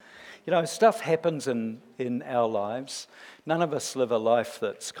Stuff happens in our lives. None of us live a life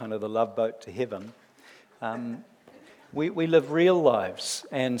that's kind of the love boat to heaven. We live real lives,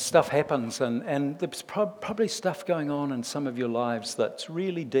 and stuff happens, and there's probably stuff going on in some of your lives that's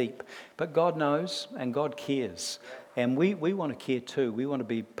really deep. But God knows, and God cares. And we want to care too. We want to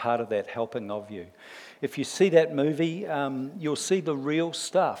be part of that helping of you. If you see that movie, you'll see the real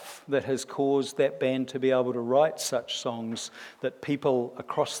stuff that has caused that band to be able to write such songs that people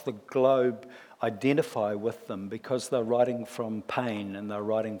across the globe identify with them, because they're writing from pain, and they're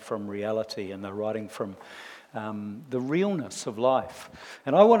writing from reality, and they're writing from the realness of life.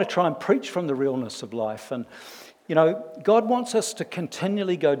 And I want to try and preach from the realness of life. And, God wants us to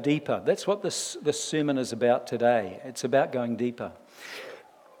continually go deeper. That's what this sermon is about today. It's about going deeper.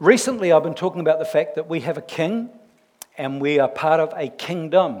 Recently, I've been talking about the fact that we have a king, and we are part of a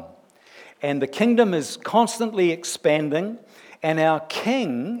kingdom. And the kingdom is constantly expanding, and our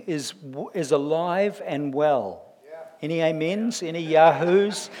king is alive and well. Any amens? Any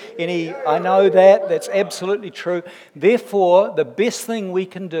yahoos? I know that's absolutely true. Therefore, the best thing we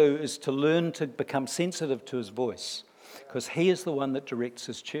can do is to learn to become sensitive to his voice, because he is the one that directs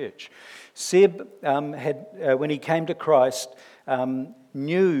his church. Seb when he came to Christ,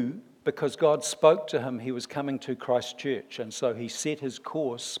 knew, because God spoke to him, he was coming to Christchurch, and so he set his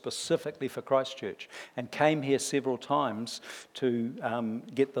course specifically for Christchurch and came here several times to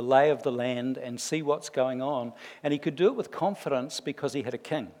get the lay of the land and see what's going on. And he could do it with confidence because he had a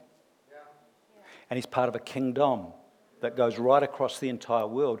king. And he's part of a kingdom that goes right across the entire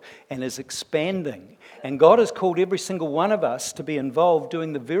world and is expanding. And God has called every single one of us to be involved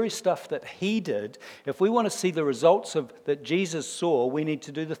doing the very stuff that he did. If we want to see the results that Jesus saw, we need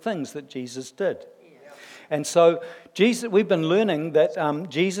to do the things that Jesus did. And so we've been learning that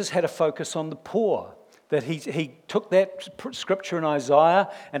Jesus had a focus on the poor. That he took that scripture in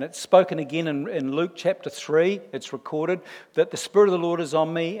Isaiah, and it's spoken again in Luke chapter 3. It's recorded that the Spirit of the Lord is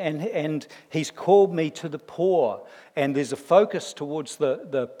on me, and he's called me to the poor. And there's a focus towards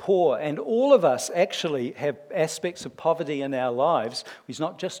the poor. And all of us actually have aspects of poverty in our lives. He's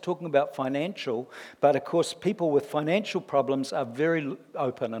not just talking about financial, but of course people with financial problems are very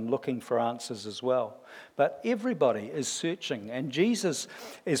open and looking for answers as well. But everybody is searching, and Jesus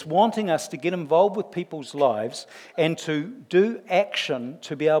is wanting us to get involved with people's lives and to do action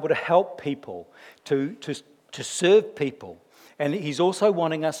to be able to help people, to serve people. And he's also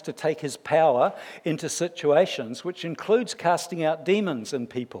wanting us to take his power into situations, which includes casting out demons in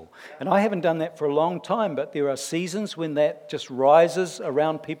people. And I haven't done that for a long time, but there are seasons when that just rises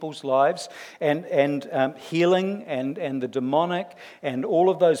around people's lives, and healing and the demonic and all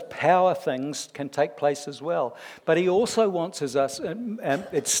of those power things can take place as well. But he also wants us,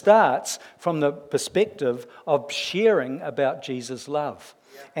 it starts from the perspective of sharing about Jesus' love.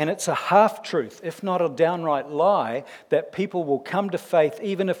 And it's a half-truth, if not a downright lie, that people will come to faith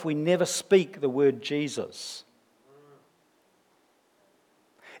even if we never speak the word Jesus.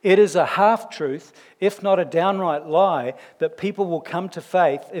 It is a half-truth, if not a downright lie, that people will come to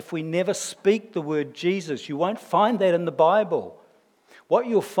faith if we never speak the word Jesus. You won't find that in the Bible. What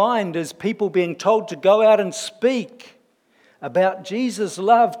you'll find is people being told to go out and speak about Jesus'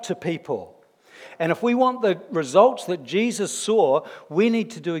 love to people. And if we want the results that Jesus saw, we need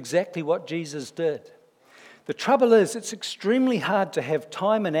to do exactly what Jesus did. The trouble is, it's extremely hard to have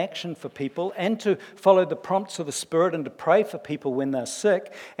time and action for people, and to follow the prompts of the Spirit, and to pray for people when they're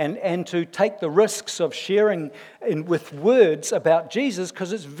sick, and to take the risks of sharing with words about Jesus,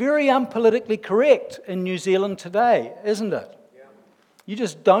 because it's very unpolitically correct in New Zealand today, isn't it? Yeah. You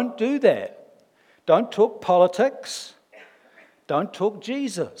just don't do that. Don't talk politics. Don't talk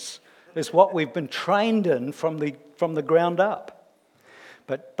Jesus. Is what we've been trained in from the ground up.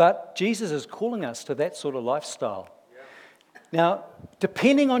 But Jesus is calling us to that sort of lifestyle. Yeah. Now,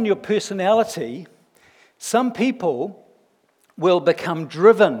 depending on your personality, some people will become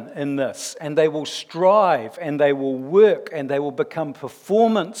driven in this, and they will strive, and they will work, and they will become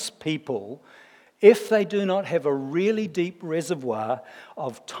performance people if they do not have a really deep reservoir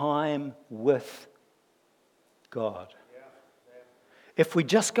of time with God. If we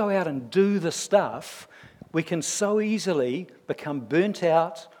just go out and do the stuff, we can so easily become burnt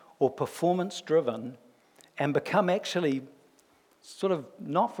out or performance-driven and become actually sort of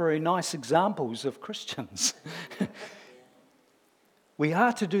not very nice examples of Christians. We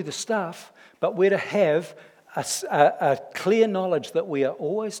are to do the stuff, but we're to have a clear knowledge that we are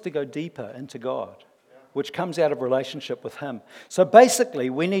always to go deeper into God, which comes out of relationship with Him. So basically,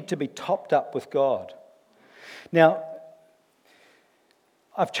 we need to be topped up with God. Now,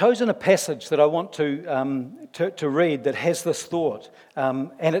 I've chosen a passage that I want to read that has this thought,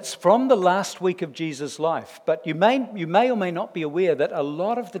 and it's from the last week of Jesus' life. But you may or may not be aware that a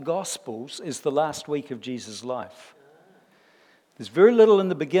lot of the Gospels is the last week of Jesus' life. There's very little in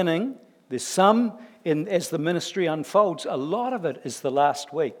the beginning. There's some as the ministry unfolds. A lot of it is the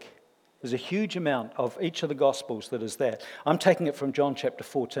last week. There's a huge amount of each of the Gospels that is that. I'm taking it from John chapter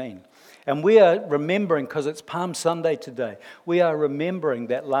 14. And we are remembering, because it's Palm Sunday today, we are remembering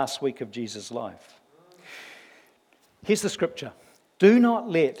that last week of Jesus' life. Here's the scripture. Do not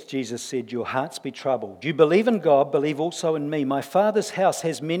let, Jesus said, your hearts be troubled. You believe in God, believe also in me. My Father's house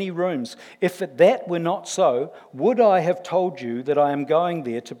has many rooms. If that were not so, would I have told you that I am going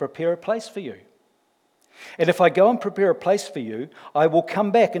there to prepare a place for you? And if I go and prepare a place for you, I will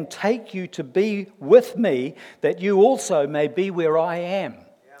come back and take you to be with me, that you also may be where I am.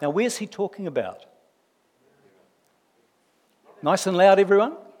 Now, where's he talking about? Nice and loud,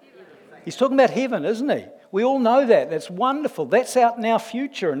 everyone? He's talking about heaven, isn't he? We all know that. That's wonderful. That's out in our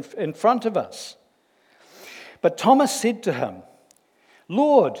future in front of us. But Thomas said to him,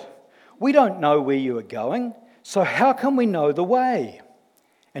 Lord, we don't know where you are going, so how can we know the way?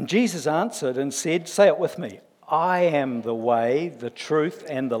 And Jesus answered and said, say it with me, I am the way, the truth,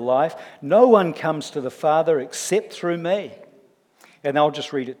 and the life. No one comes to the Father except through me. And I'll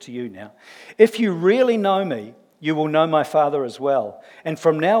just read it to you now. If you really know me, you will know my Father as well. And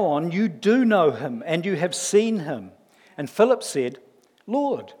from now on, you do know him, and you have seen him. And Philip said,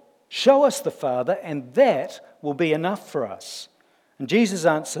 Lord, show us the Father, and that will be enough for us. And Jesus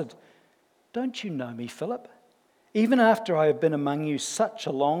answered, don't you know me, Philip? Even after I have been among you such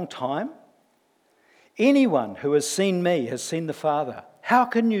a long time? Anyone who has seen me has seen the Father. How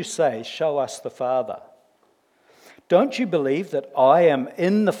can you say, show us the Father? Don't you believe that I am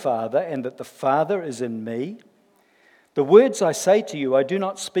in the Father and that the Father is in me? The words I say to you, I do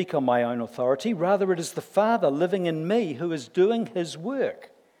not speak on my own authority. Rather, it is the Father living in me who is doing his work.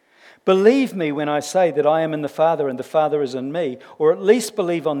 Believe me when I say that I am in the Father and the Father is in me, or at least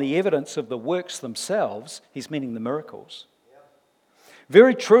believe on the evidence of the works themselves. He's meaning the miracles.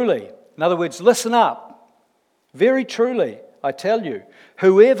 Very truly, in other words, listen up. Very truly, I tell you,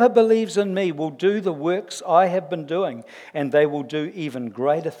 whoever believes in me will do the works I have been doing, and they will do even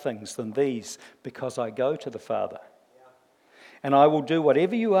greater things than these, because I go to the Father. And I will do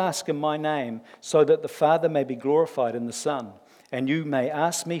whatever you ask in my name, so that the Father may be glorified in the Son. And you may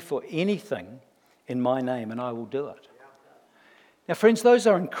ask me for anything in my name, and I will do it. Now, friends, those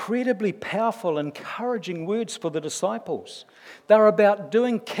are incredibly powerful, encouraging words for the disciples. They're about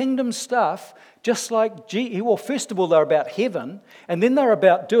doing kingdom stuff, just like, first of all, they're about heaven, and then they're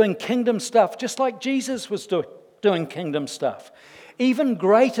about doing kingdom stuff, just like Jesus was doing kingdom stuff. Even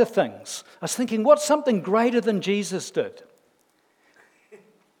greater things. I was thinking, what's something greater than Jesus did?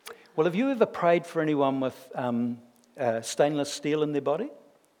 Well, have you ever prayed for anyone with stainless steel in their body?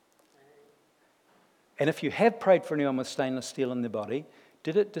 And if you have prayed for anyone with stainless steel in their body,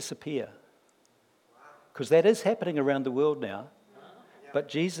 did it disappear? Because that is happening around the world now, but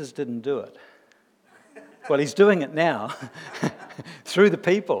Jesus didn't do it. Well, he's doing it now through the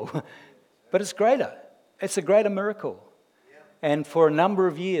people, but it's greater. It's a greater miracle. And for a number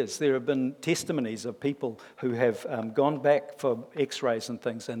of years, there have been testimonies of people who have gone back for x-rays and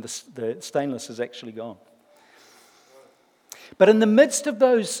things, and the stainless is actually gone. But in the midst of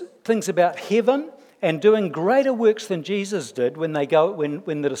those things about heaven and doing greater works than Jesus did when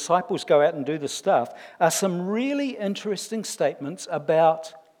the disciples go out and do this stuff, are some really interesting statements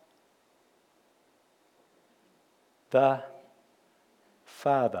about the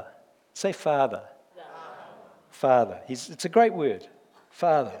Father. Say Father. Father. It's a great word.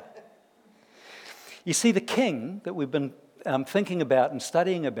 Father. You see, the king that we've been thinking about and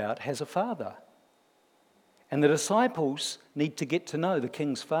studying about has a father. And the disciples need to get to know the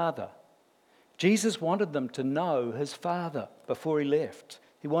king's father. Jesus wanted them to know his Father before he left.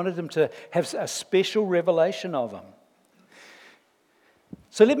 He wanted them to have a special revelation of him.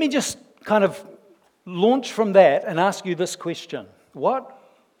 So let me just kind of launch from that and ask you this question. What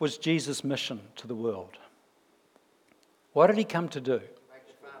was Jesus' mission to the world? What did he come to do?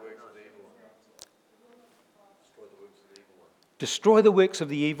 Destroy the works of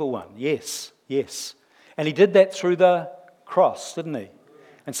the evil one. Yes, yes. And he did that through the cross, didn't he?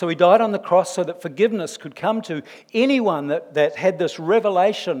 And so he died on the cross so that forgiveness could come to anyone that had this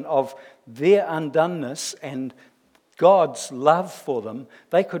revelation of their undoneness and God's love for them.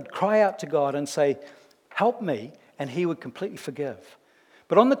 They could cry out to God and say, help me, and he would completely forgive.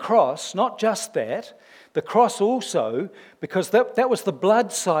 But on the cross, not just that, the cross also, because that was the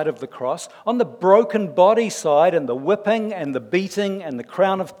blood side of the cross, on the broken body side and the whipping and the beating and the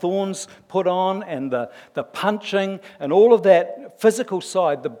crown of thorns put on and the punching and all of that physical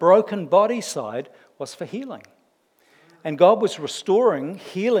side, the broken body side was for healing. And God was restoring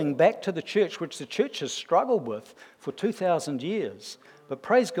healing back to the church, which the church has struggled with for 2,000 years. But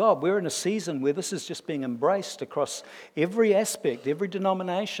praise God, we're in a season where this is just being embraced across every aspect. Every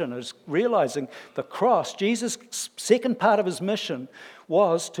denomination is realizing the cross. Jesus' second part of his mission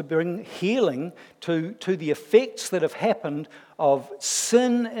was to bring healing to the effects that have happened of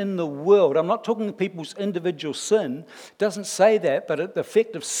sin in the world. I'm not talking people's individual sin. It doesn't say that, but the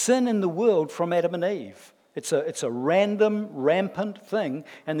effect of sin in the world from Adam and Eve. It's a random, rampant thing.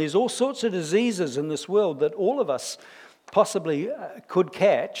 And there's all sorts of diseases in this world that all of us possibly could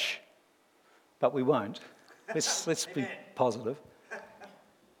catch, but we won't. Let's be positive.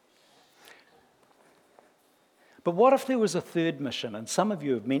 But what if there was a third mission? And some of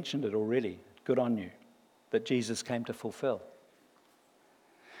you have mentioned it already. Good on you, that Jesus came to fulfill.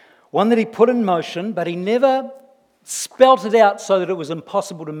 One that he put in motion, but he never spelt it out so that it was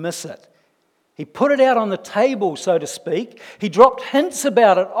impossible to miss it. He put it out on the table, so to speak. He dropped hints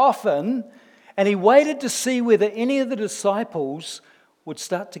about it often, and he waited to see whether any of the disciples would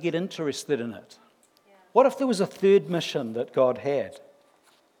start to get interested in it. Yeah. What if there was a third mission that God had?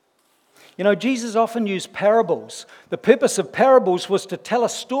 You know, Jesus often used parables. The purpose of parables was to tell a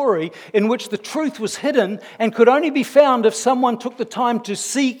story in which the truth was hidden and could only be found if someone took the time to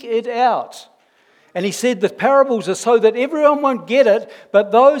seek it out. And he said the parables are so that everyone won't get it,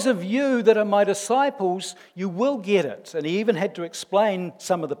 but those of you that are my disciples, you will get it. And he even had to explain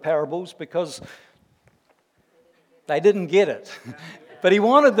some of the parables because they didn't get it. But he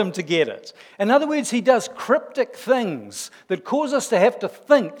wanted them to get it. In other words, he does cryptic things that cause us to have to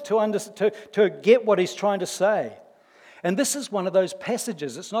think to get what he's trying to say. And this is one of those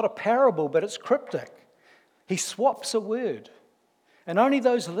passages. It's not a parable, but it's cryptic. He swaps a word. And only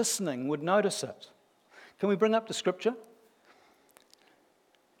those listening would notice it. Can we bring up the scripture?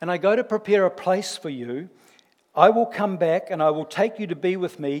 And I go to prepare a place for you. I will come back and I will take you to be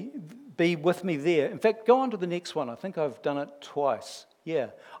with me there. In fact, go on to the next one. I think I've done it twice. Yeah.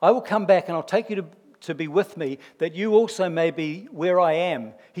 I will come back and I'll take you to be with me, that you also may be where I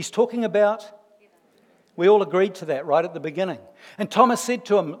am. He's talking about, we all agreed to that right at the beginning. And Thomas said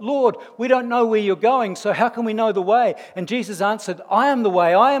to him, Lord, we don't know where you're going, so how can we know the way? And Jesus answered, I am the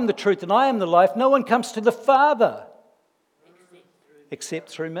way, I am the truth, and I am the life. No one comes to the Father except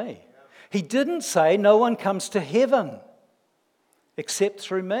through me. He didn't say no one comes to heaven except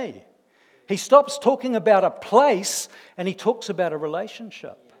through me. He stops talking about a place and he talks about a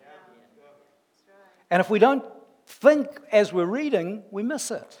relationship. And if we don't think as we're reading, we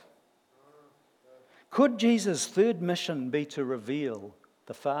miss it. Could Jesus' third mission be to reveal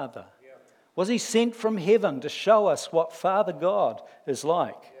the Father? Was he sent from heaven to show us what Father God is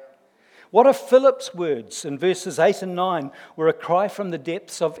like? What if Philip's words in verses 8 and 9 were a cry from the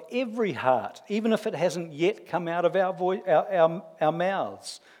depths of every heart, even if it hasn't yet come out of our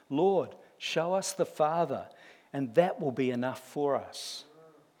mouths? Lord, show us the Father, and that will be enough for us.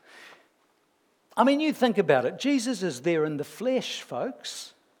 I mean, you think about it. Jesus is there in the flesh,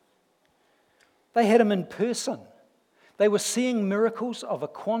 folks. They had him in person. They were seeing miracles of a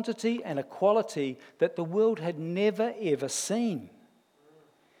quantity and a quality that the world had never, ever seen.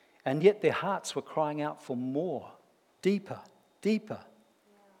 And yet their hearts were crying out for more, deeper, deeper.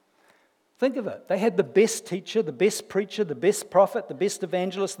 Think of it. They had the best teacher, the best preacher, the best prophet, the best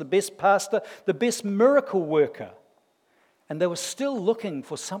evangelist, the best pastor, the best miracle worker. And they were still looking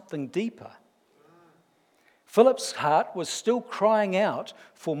for something deeper. Philip's heart was still crying out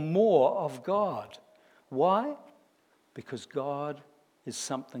for more of God. Why? Because God is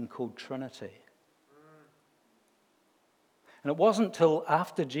something called Trinity. And it wasn't till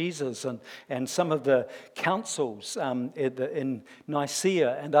after Jesus and some of the councils in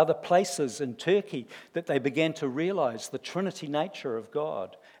Nicaea and other places in Turkey that they began to realize the Trinity nature of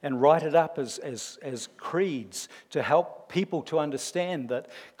God and write it up as creeds to help people to understand that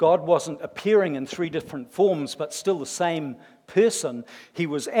God wasn't appearing in three different forms but still the same person. He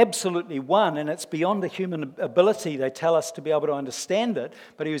was absolutely one, and it's beyond the human ability, they tell us, to be able to understand it,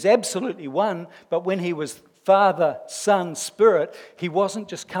 but he was absolutely one. But when he was Father, Son, Spirit, he wasn't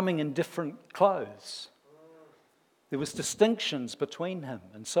just coming in different clothes. There was distinctions between him.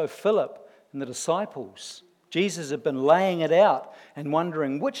 And so Philip and the disciples, Jesus had been laying it out and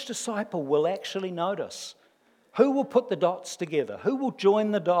wondering which disciple will actually notice. Who will put the dots together? Who will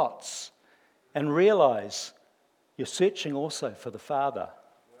join the dots and realize you're searching also for the Father?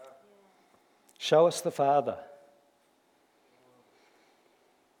 Show us the Father.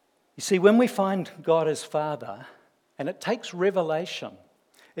 You see, when we find God as Father, and it takes revelation,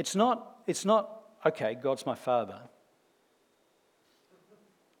 it's not, okay, God's my Father.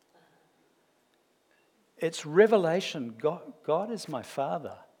 It's revelation. God is my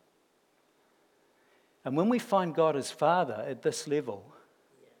Father. And when we find God as Father at this level,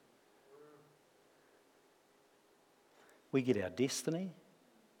 we get our destiny,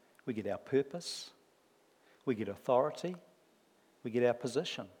 we get our purpose, we get authority, we get our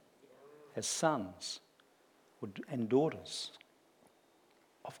position as sons and daughters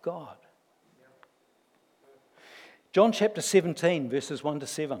of God. John chapter 17, verses 1 to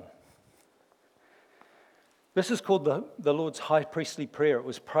 7. This is called the Lord's high priestly prayer. It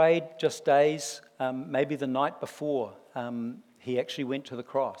was prayed just days, maybe the night before he actually went to the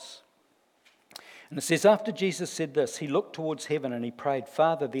cross. And it says, after Jesus said this, he looked towards heaven and he prayed,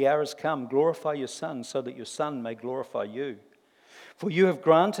 Father, the hour has come, glorify your Son so that your Son may glorify you. For you have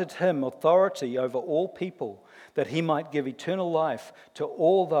granted him authority over all people, that he might give eternal life to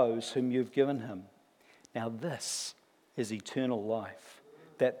all those whom you've given him. Now this is eternal life,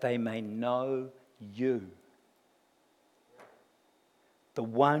 that they may know you,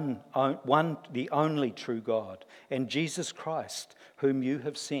 the only true God, and Jesus Christ, whom you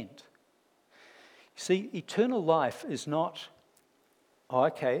have sent. See, eternal life is not,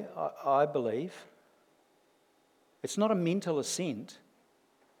 I believe. It's not a mental assent.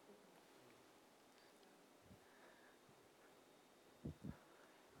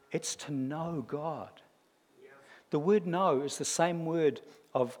 It's to know God. The word know is the same word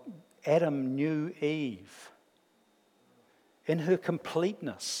of Adam knew Eve. In her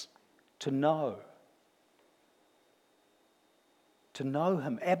completeness, to know. To know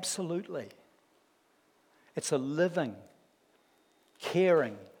him, absolutely. It's a living,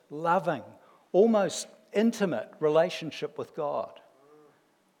 caring, loving, almost intimate relationship with God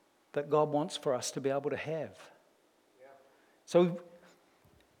that God wants for us to be able to have. So,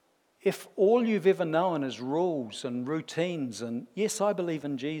 if all you've ever known is rules and routines and, yes, I believe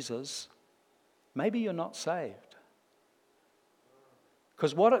in Jesus, maybe you're not saved.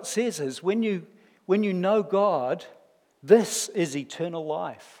 Because what it says is when you know God, this is eternal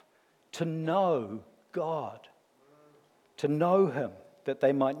life. To know God. To know him, that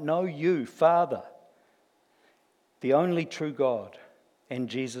they might know you, Father, the only true God, and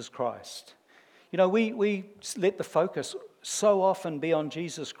Jesus Christ. You know, we let the focus so often be on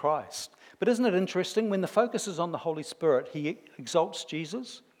Jesus Christ. But isn't it interesting, when the focus is on the Holy Spirit, he exalts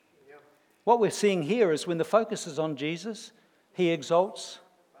Jesus? Yeah. What we're seeing here is when the focus is on Jesus, he exalts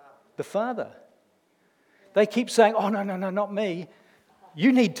the Father. They keep saying, oh, no, not me.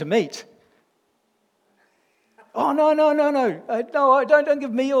 You need to meet. Oh, no. No, don't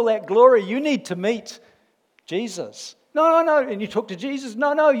give me all that glory. You need to meet Jesus. No. And you talk to Jesus.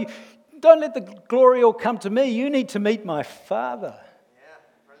 No, don't let the glory all come to me. You need to meet my Father.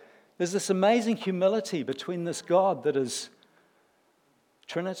 There's this amazing humility between this God that is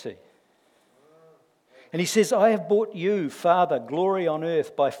Trinity. And he says, I have brought you, Father, glory on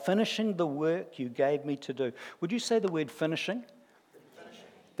earth by finishing the work you gave me to do. Would you say the word finishing?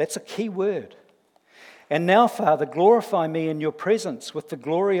 That's a key word. And now, Father, glorify me in your presence with the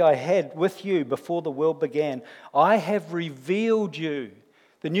glory I had with you before the world began. I have revealed you.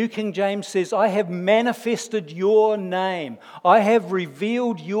 The New King James says, I have manifested your name. I have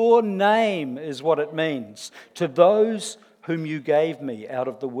revealed your name is what it means to those whom you gave me out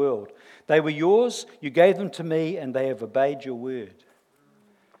of the world. They were yours, you gave them to me, and they have obeyed your word.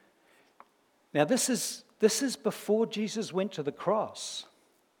 Now this is before Jesus went to the cross.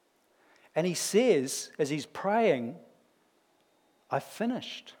 And he says, as he's praying, I've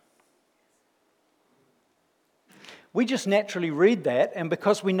finished. We just naturally read that, and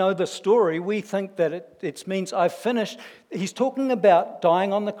because we know the story, we think that it means I've finished. He's talking about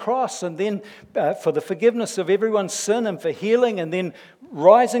dying on the cross, and then for the forgiveness of everyone's sin and for healing, and then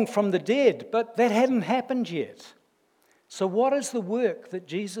rising from the dead. But that hadn't happened yet. So what is the work that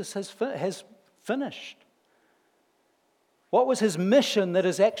Jesus has finished? What was his mission that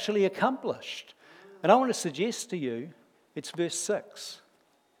is actually accomplished? And I want to suggest to you, it's verse 6.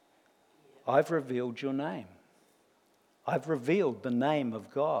 I've revealed your name. I've revealed the name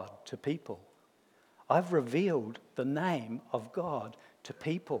of God to people. I've revealed the name of God to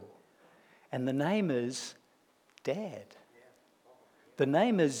people. And the name is Dad. The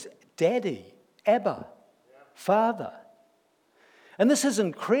name is Daddy, Abba, Father. And this is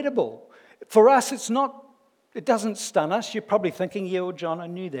incredible. For us, it doesn't stun us. You're probably thinking, yeah, well, John, I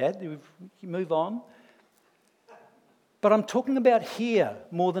knew that. You move on. But I'm talking about here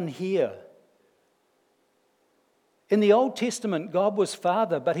more than here. In the Old Testament, God was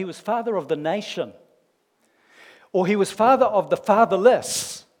Father, but He was Father of the nation. Or He was Father of the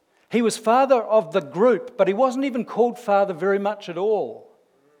fatherless. He was Father of the group, but He wasn't even called Father very much at all.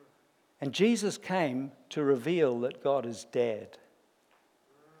 And Jesus came to reveal that God is Dad.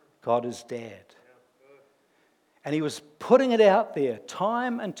 God is Dad. And He was putting it out there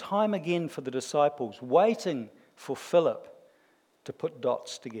time and time again for the disciples, waiting for Philip to put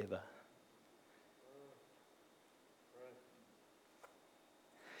dots together.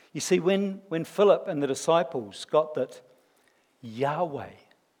 You see, when Philip and the disciples got that Yahweh,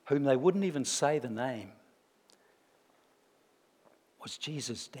 whom they wouldn't even say the name, was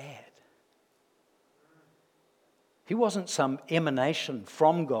Jesus' dad. He wasn't some emanation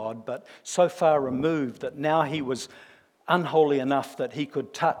from God, but so far removed that now he was unholy enough that he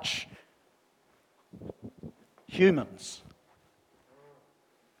could touch humans.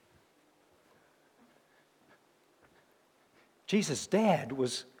 Jesus' dad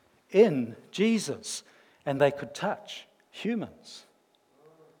was in Jesus, and they could touch humans.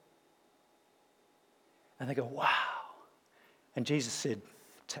 And they go, wow. And Jesus said,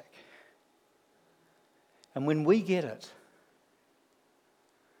 tick. And when we get it,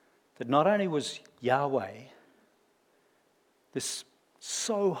 that not only was Yahweh, this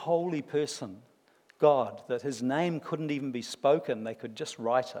so holy person, God, that His name couldn't even be spoken, they could just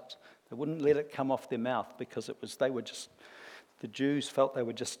write it. They wouldn't let it come off their mouth because the Jews felt they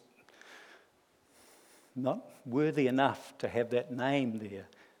were just not worthy enough to have that name there.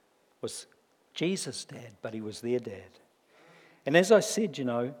 It was Jesus' dad, but He was their dad. And as I said,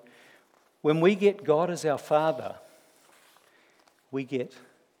 when we get God as our Father, we get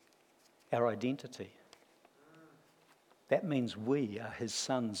our identity. That means we are His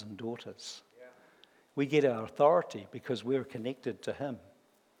sons and daughters. We get our authority because we're connected to Him.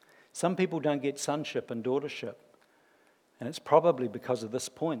 Some people don't get sonship and daughtership. And it's probably because of this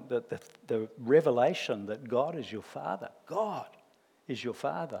point that the revelation that God is your Father,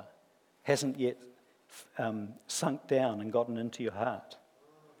 hasn't yet sunk down and gotten into your heart.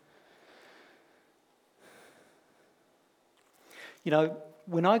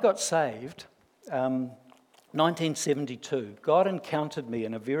 When I got saved, 1972, God encountered me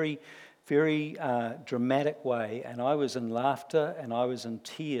in a very, very dramatic way, and I was in laughter and I was in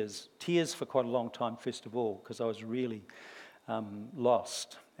tears for quite a long time, first of all, because I was really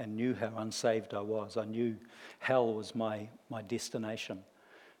lost and knew how unsaved I was. I knew hell was my destination,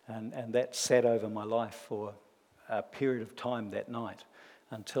 and that sat over my life for a period of time that night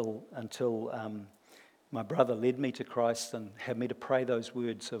until my brother led me to Christ and had me to pray those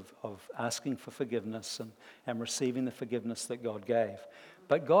words of asking for forgiveness and receiving the forgiveness that God gave.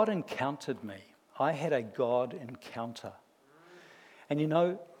 But God encountered me. I had a God encounter.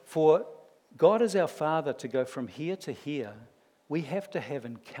 And for God as our Father to go from here to here, we have to have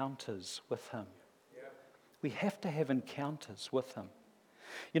encounters with Him. We have to have encounters with Him.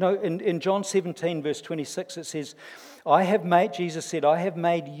 In John 17, verse 26, it says, Jesus said, I have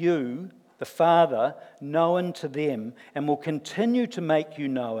made you, the Father, known to them, and will continue to make you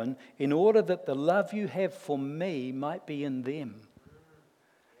known, in order that the love you have for me might be in them.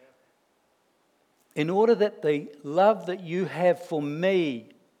 In order that the love that you have for me,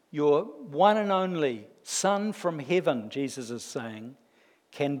 your one and only Son from heaven, Jesus is saying,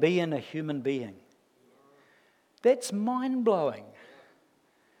 can be in a human being. That's mind-blowing.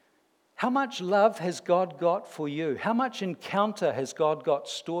 How much love has God got for you? How much encounter has God got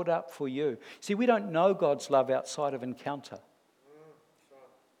stored up for you? See, we don't know God's love outside of encounter.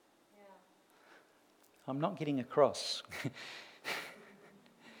 I'm not getting across.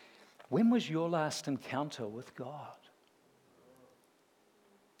 When was your last encounter with God?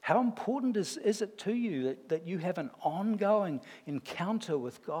 How important is it to you that you have an ongoing encounter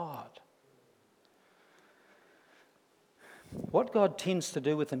with God? What God tends to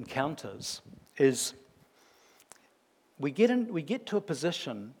do with encounters is we get to a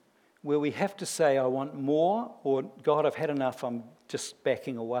position where we have to say, I want more, or God, I've had enough, I'm just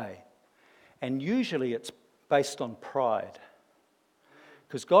backing away. And usually it's based on pride.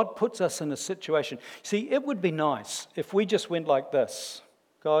 Because God puts us in a situation. See, it would be nice if we just went like this.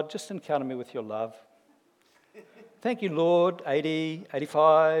 God, just encounter me with your love. Thank you, Lord. 80,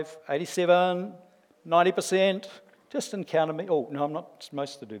 85, 87, 90%. Just encounter me. Oh, no, I'm not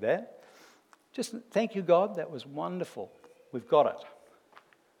supposed to do that. Just thank you, God. That was wonderful. We've got it.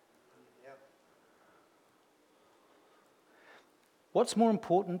 Yep. What's more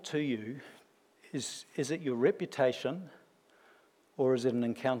important to you? Is it your reputation or is it an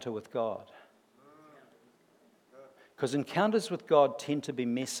encounter with God? Because encounters with God tend to be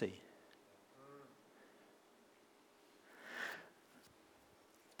messy.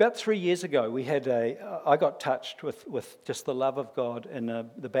 About 3 years ago, I got touched with just the love of God in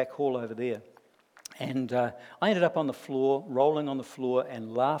the back hall over there. And I ended up on the floor, rolling on the floor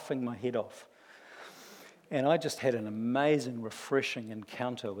and laughing my head off. And I just had an amazing, refreshing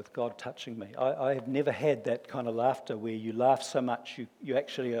encounter with God touching me. I have never had that kind of laughter where you laugh so much you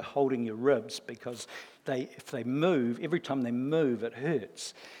actually are holding your ribs because if they move, every time they move, it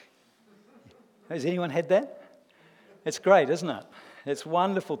hurts. Has anyone had that? It's great, isn't it? It's a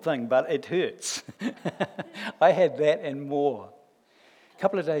wonderful thing, but it hurts. I had that and more. A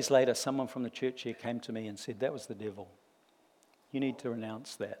couple of days later, someone from the church here came to me and said, that was the devil. You need to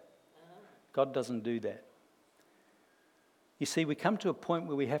renounce that. God doesn't do that. You see, we come to a point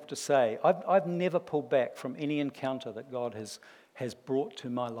where we have to say, I've never pulled back from any encounter that God has brought to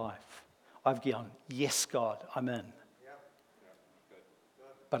my life. I've gone, yes, God, I'm in.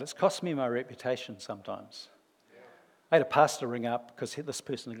 But it's cost me my reputation sometimes. I had a pastor ring up because this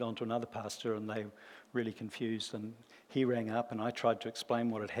person had gone to another pastor and they were really confused, and he rang up and I tried to explain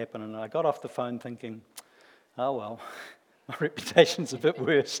what had happened, and I got off the phone thinking, oh well, my reputation's a bit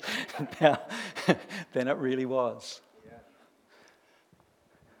worse now than it really was.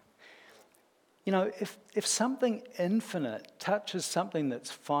 You know, if something infinite touches something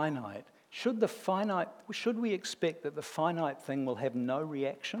that's finite, should we expect that the finite thing will have no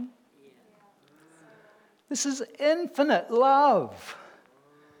reaction? This is infinite love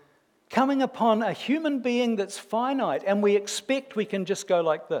coming upon a human being that's finite, and we expect we can just go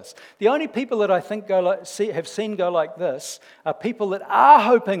like this. The only people that I think have seen go like this are people that are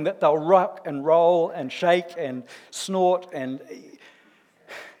hoping that they'll rock and roll and shake and snort, and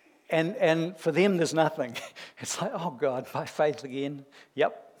for them there's nothing. It's like, oh God, by faith again.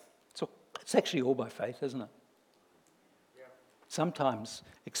 Yep, it's actually all by faith, isn't it? Sometimes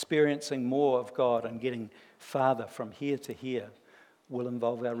experiencing more of God and getting farther from here to here will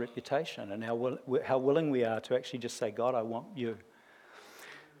involve our reputation and how willing we are to actually just say, God, I want you.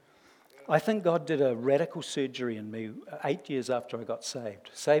 I think God did a radical surgery in me 8 years after I got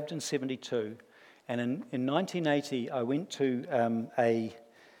saved. Saved in 72. And in 1980, I went to a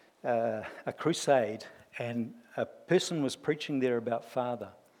crusade, and a person was preaching there about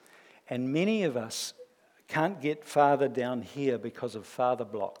Father. And many of us can't get farther down here because of father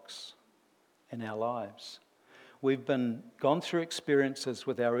blocks in our lives. We've gone through experiences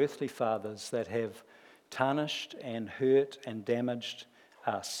with our earthly fathers that have tarnished and hurt and damaged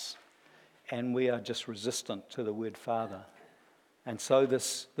us, and we are just resistant to the word Father. And so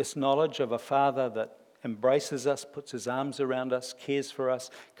this knowledge of a Father that embraces us, puts his arms around us, cares for us,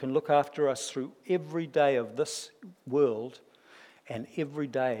 can look after us through every day of this world and every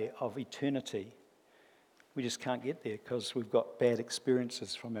day of eternity. We just can't get there because we've got bad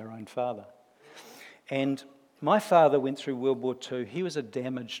experiences from our own father. And my father went through World War II. He was a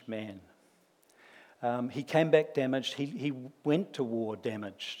damaged man. He came back damaged. He went to war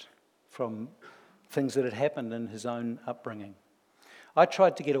damaged from things that had happened in his own upbringing. I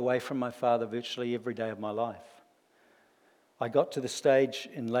tried to get away from my father virtually every day of my life. I got to the stage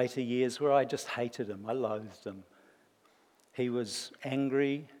in later years where I just hated him. I loathed him. He was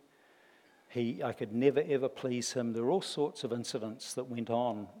angry. I could never, ever please him. There were all sorts of incidents that went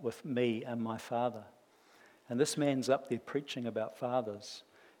on with me and my father. And this man's up there preaching about fathers,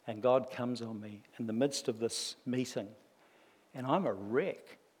 and God comes on me in the midst of this meeting, and I'm a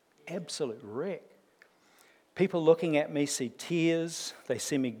wreck, absolute wreck. People looking at me see tears. They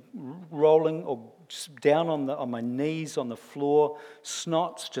see me rolling or down on my knees on the floor,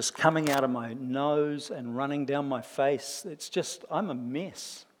 snots just coming out of my nose and running down my face. It's just, I'm a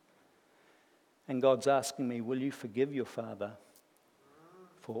mess. And God's asking me, will you forgive your father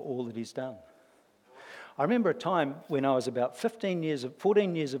for all that he's done? I remember a time when I was about 14 years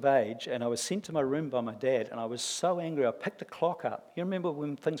of age, and I was sent to my room by my dad, and I was so angry, I picked a clock up. You remember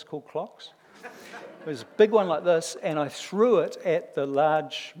when things called clocks? It was a big one like this, and I threw it at the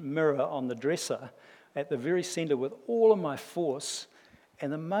large mirror on the dresser at the very center with all of my force,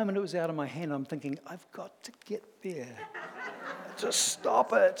 and the moment it was out of my hand, I'm thinking, I've got to get there. Just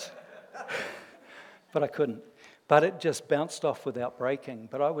stop it. But I couldn't. But it just bounced off without breaking.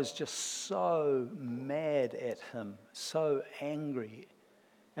 But I was just so mad at him, so angry.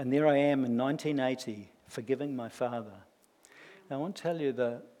 And there I am in 1980, forgiving my father. Now, I want to tell you,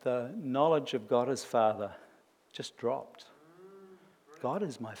 the knowledge of God as Father just dropped. God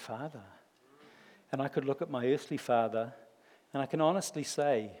is my Father. And I could look at my earthly father, and I can honestly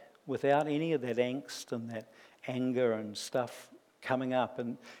say, without any of that angst and that anger and stuff coming up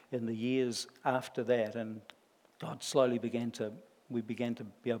in the years after that, and God slowly we began to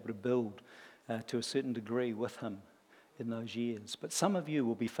be able to build to a certain degree with him in those years. But some of you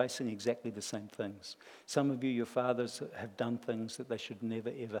will be facing exactly the same things. Some of you, your fathers have done things that they should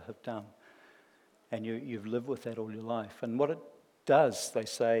never, ever have done. And you've lived with that all your life. And what it does, they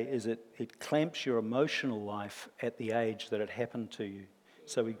say, is it clamps your emotional life at the age that it happened to you.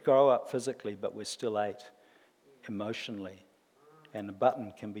 So we grow up physically, but we're still 8 emotionally. And the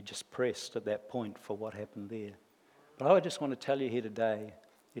button can be just pressed at that point for what happened there. But I just want to tell you here today,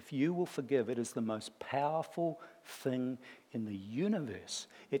 if you will forgive, it is the most powerful thing in the universe.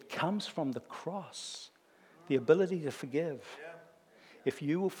 It comes from the cross, the ability to forgive. If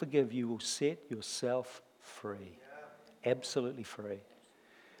you will forgive, you will set yourself free, absolutely free.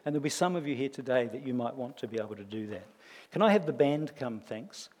 And there'll be some of you here today that you might want to be able to do that. Can I have the band come,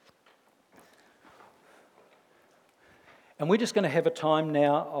 thanks? And we're just going to have a time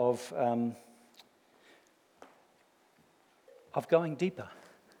now of going deeper.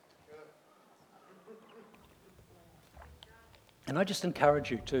 And I just encourage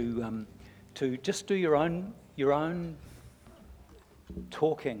you to just do your own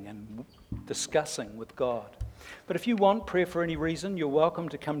talking and discussing with God. But if you want prayer for any reason, you're welcome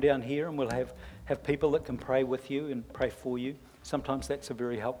to come down here, and we'll have people that can pray with you and pray for you. Sometimes that's a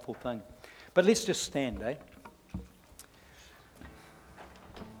very helpful thing. But let's just stand, eh?